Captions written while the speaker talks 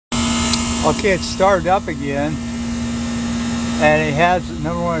Okay, it started up again, and it has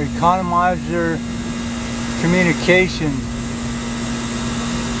number one economizer communication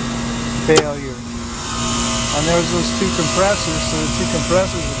failure. And there's those two compressors, so the two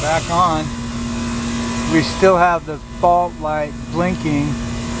compressors are back on. We still have the fault light blinking.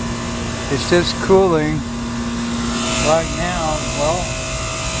 It's just cooling right now. Well,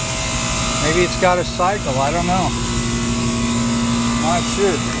 maybe it's got a cycle, I don't know. Not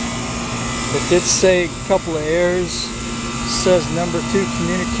sure. It did say a couple of errors. It says number 2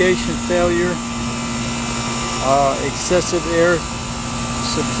 communication failure, excessive air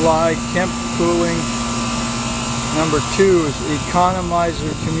supply, temp cooling. Number 2 is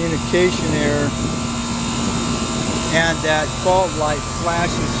economizer communication error, and that fault light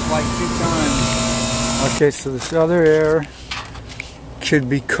flashes like 2 times. Okay, so this other error could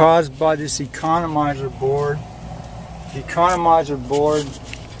be caused by this economizer board. The economizer board,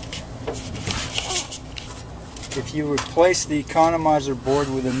 if you replace the economizer board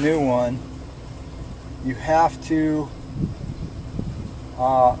with a new one, you have to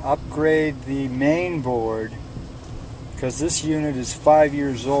upgrade the main board, because this unit is 5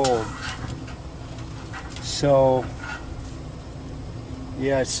 years old. So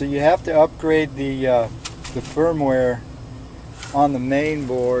yeah, so you have to upgrade the firmware on the main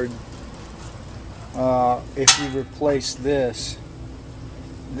board if you replace this.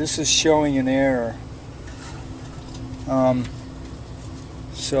 This is showing an error.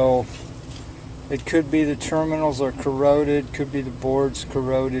 So it could be the terminals are corroded, could be the board's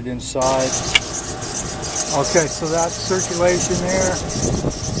corroded inside. Okay, so that circulation error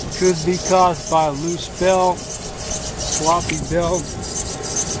could be caused by a loose belt, sloppy belt.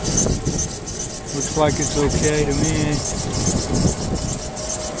 Looks like it's okay to me.